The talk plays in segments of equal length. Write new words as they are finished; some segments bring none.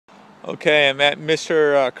Okay, I'm at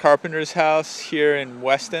Mr. Carpenter's house here in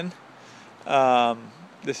Weston.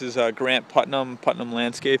 This is Grant Putnam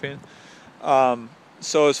Landscaping.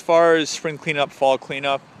 So as far as spring cleanup, fall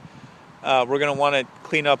cleanup, we're going to want to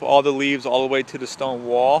clean up all the leaves all the way to the stone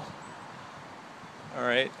wall. All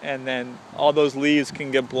right, and then all those leaves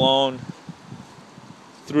can get blown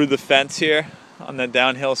through the fence here on the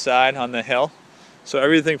downhill side on the hill. So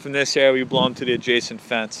everything from this area we blow to the adjacent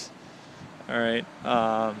fence. All right.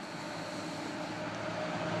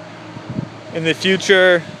 In the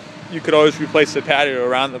future, you could always replace the patio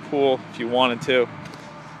around the pool if you wanted to.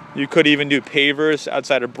 You could even do pavers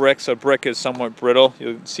outside of brick, so brick is somewhat brittle.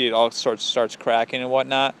 You'll see it all starts cracking and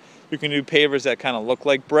whatnot. You can do pavers that kind of look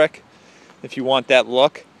like brick if you want that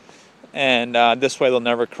look. And this way they'll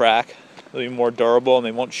never crack. They'll be more durable and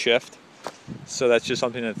they won't shift. So that's just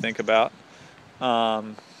something to think about.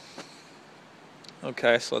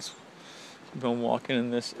 Okay, so let's keep on walking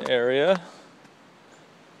in this area.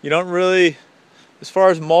 You don't really, as far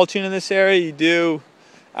as mulching in this area,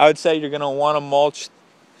 I would say you're going to want to mulch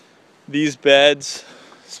these beds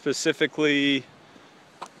specifically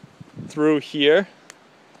through here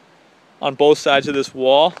on both sides of this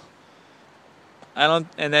wall. And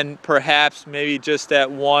then perhaps maybe just that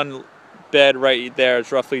one bed right there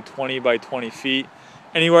is roughly 20 by 20 feet.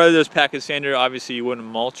 Anywhere there's pachysandra, obviously you wouldn't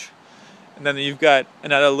mulch. And then you've got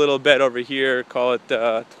another little bed over here, call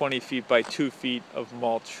it 20 feet by 2 feet of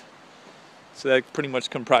mulch. So that pretty much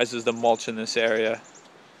comprises the mulch in this area.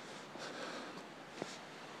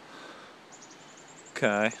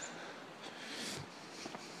 Okay.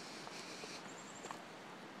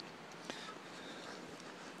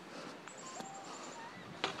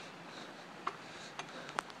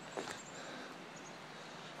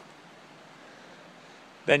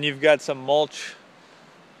 Then you've got some mulch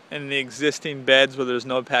in the existing beds where there's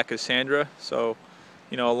no pachysandra. So,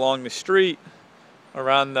 along the street,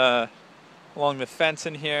 along the fence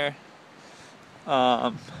in here.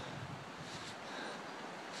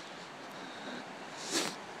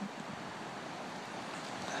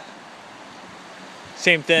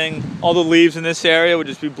 Same thing, all the leaves in this area would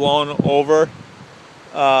just be blown over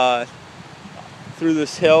through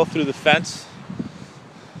this hill, through the fence.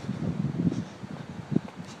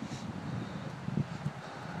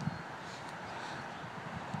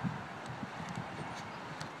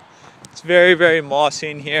 It's very, very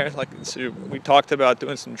mossy in here. So we talked about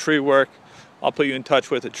doing some tree work. I'll put you in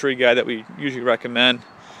touch with a tree guy that we usually recommend.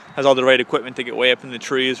 Has all the right equipment to get way up in the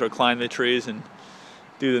trees or climb the trees and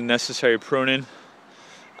do the necessary pruning.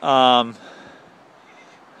 The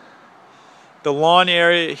lawn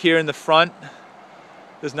area here in the front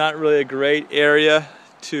is not really a great area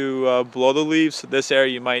to blow the leaves. So this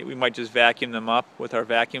area we might just vacuum them up with our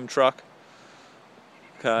vacuum truck.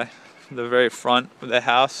 Okay, from the very front of the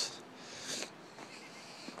house.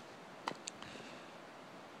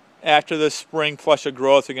 After the spring flush of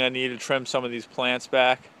growth, you're going to need to trim some of these plants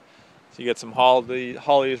back. So you get some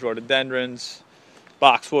hollies, rhododendrons,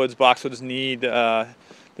 boxwoods. Boxwoods need the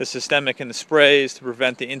systemic in the sprays to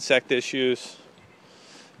prevent the insect issues.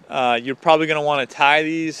 You're probably going to want to tie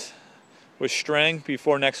these with string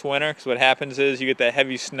before next winter, because what happens is you get that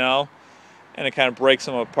heavy snow and it kind of breaks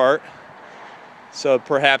them apart. So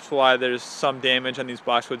perhaps why there's some damage on these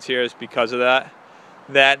boxwoods here is because of that.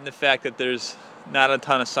 That and the fact that there's not a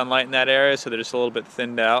ton of sunlight in that area, so they're just a little bit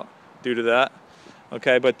thinned out due to that.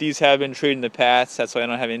 Okay, but these have been treated in the past. That's why I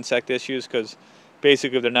don't have insect issues, because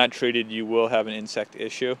basically if they're not treated, you will have an insect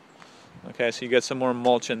issue. Okay, so you get some more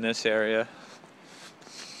mulch in this area.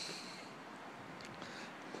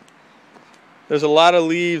 There's a lot of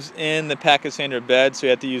leaves in the pachysandra bed, so you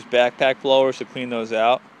have to use backpack blowers to clean those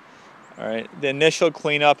out. All right, the initial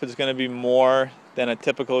cleanup is going to be more than a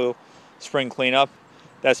typical spring cleanup.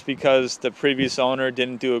 That's because the previous owner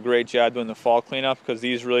didn't do a great job doing the fall cleanup, because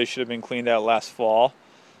these really should have been cleaned out last fall.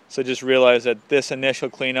 So just realize that this initial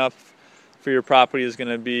cleanup for your property is going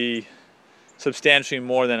to be substantially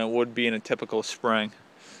more than it would be in a typical spring.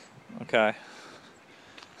 Okay.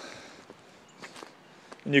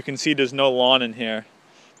 And you can see there's no lawn in here.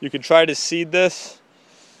 You could try to seed this,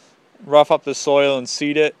 rough up the soil and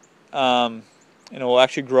seed it. And it will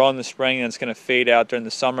actually grow in the spring, and it's going to fade out during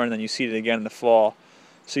the summer, and then you seed it again in the fall.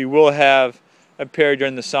 So you will have a period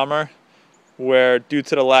during the summer where, due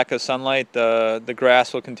to the lack of sunlight, the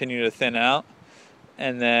grass will continue to thin out,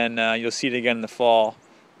 and then you'll see it again in the fall.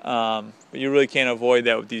 But you really can't avoid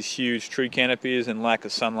that with these huge tree canopies and lack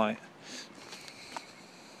of sunlight.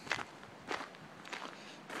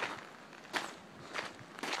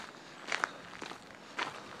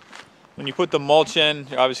 When you put the mulch in,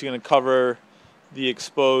 you're obviously going to cover the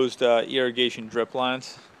exposed irrigation drip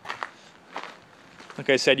lines. Like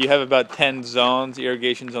I said, you have about 10 zones,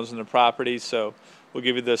 irrigation zones on the property, so we'll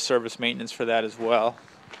give you the service maintenance for that as well.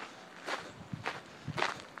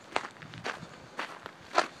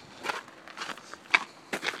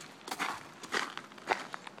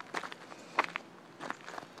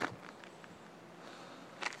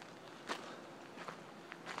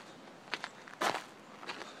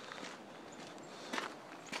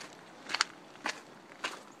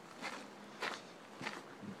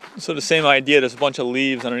 So the same idea, there's a bunch of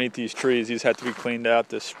leaves underneath these trees. These have to be cleaned out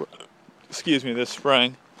this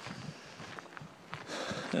spring.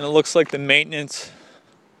 And it looks like the maintenance,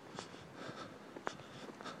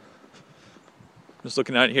 just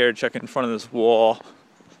looking out here, checking in front of this wall.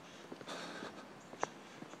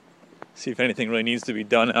 See if anything really needs to be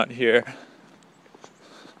done out here.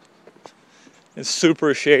 It's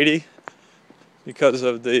super shady because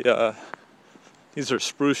of the, these are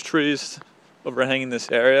spruce trees overhanging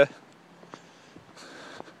this area.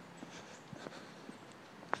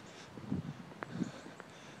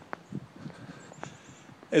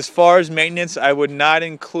 As far as maintenance, I would not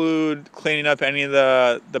include cleaning up any of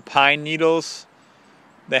the pine needles,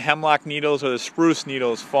 the hemlock needles, or the spruce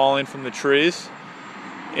needles falling from the trees.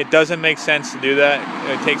 It doesn't make sense to do that.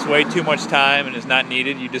 It takes way too much time and is not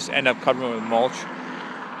needed. You just end up covering it with mulch.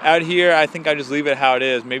 Out here, I think I just leave it how it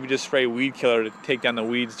is. Maybe just spray weed killer to take down the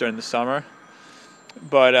weeds during the summer.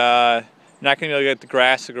 But you're not going to be able to get the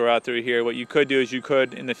grass to grow out through here. What you could do is you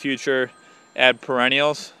could, in the future, add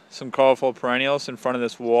perennials, some colorful perennials in front of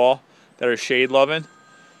this wall that are shade-loving. All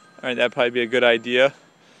right, that'd probably be a good idea.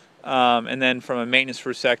 And then from a maintenance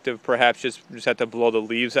perspective, perhaps just have to blow the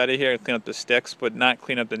leaves out of here and clean up the sticks, but not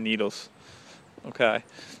clean up the needles. Okay.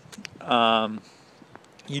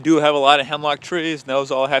 You do have a lot of hemlock trees, and those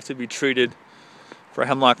all have to be treated for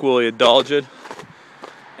hemlock woolly adulgid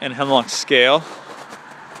and hemlock scale.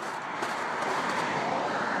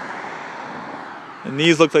 And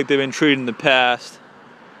these look like they've been treated in the past,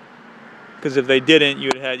 because if they didn't,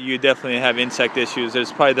 you'd definitely have insect issues.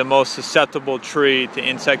 It's probably the most susceptible tree to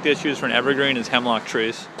insect issues for an evergreen is hemlock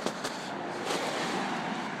trees.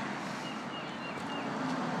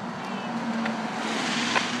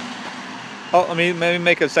 Oh, let me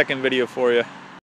make a second video for you.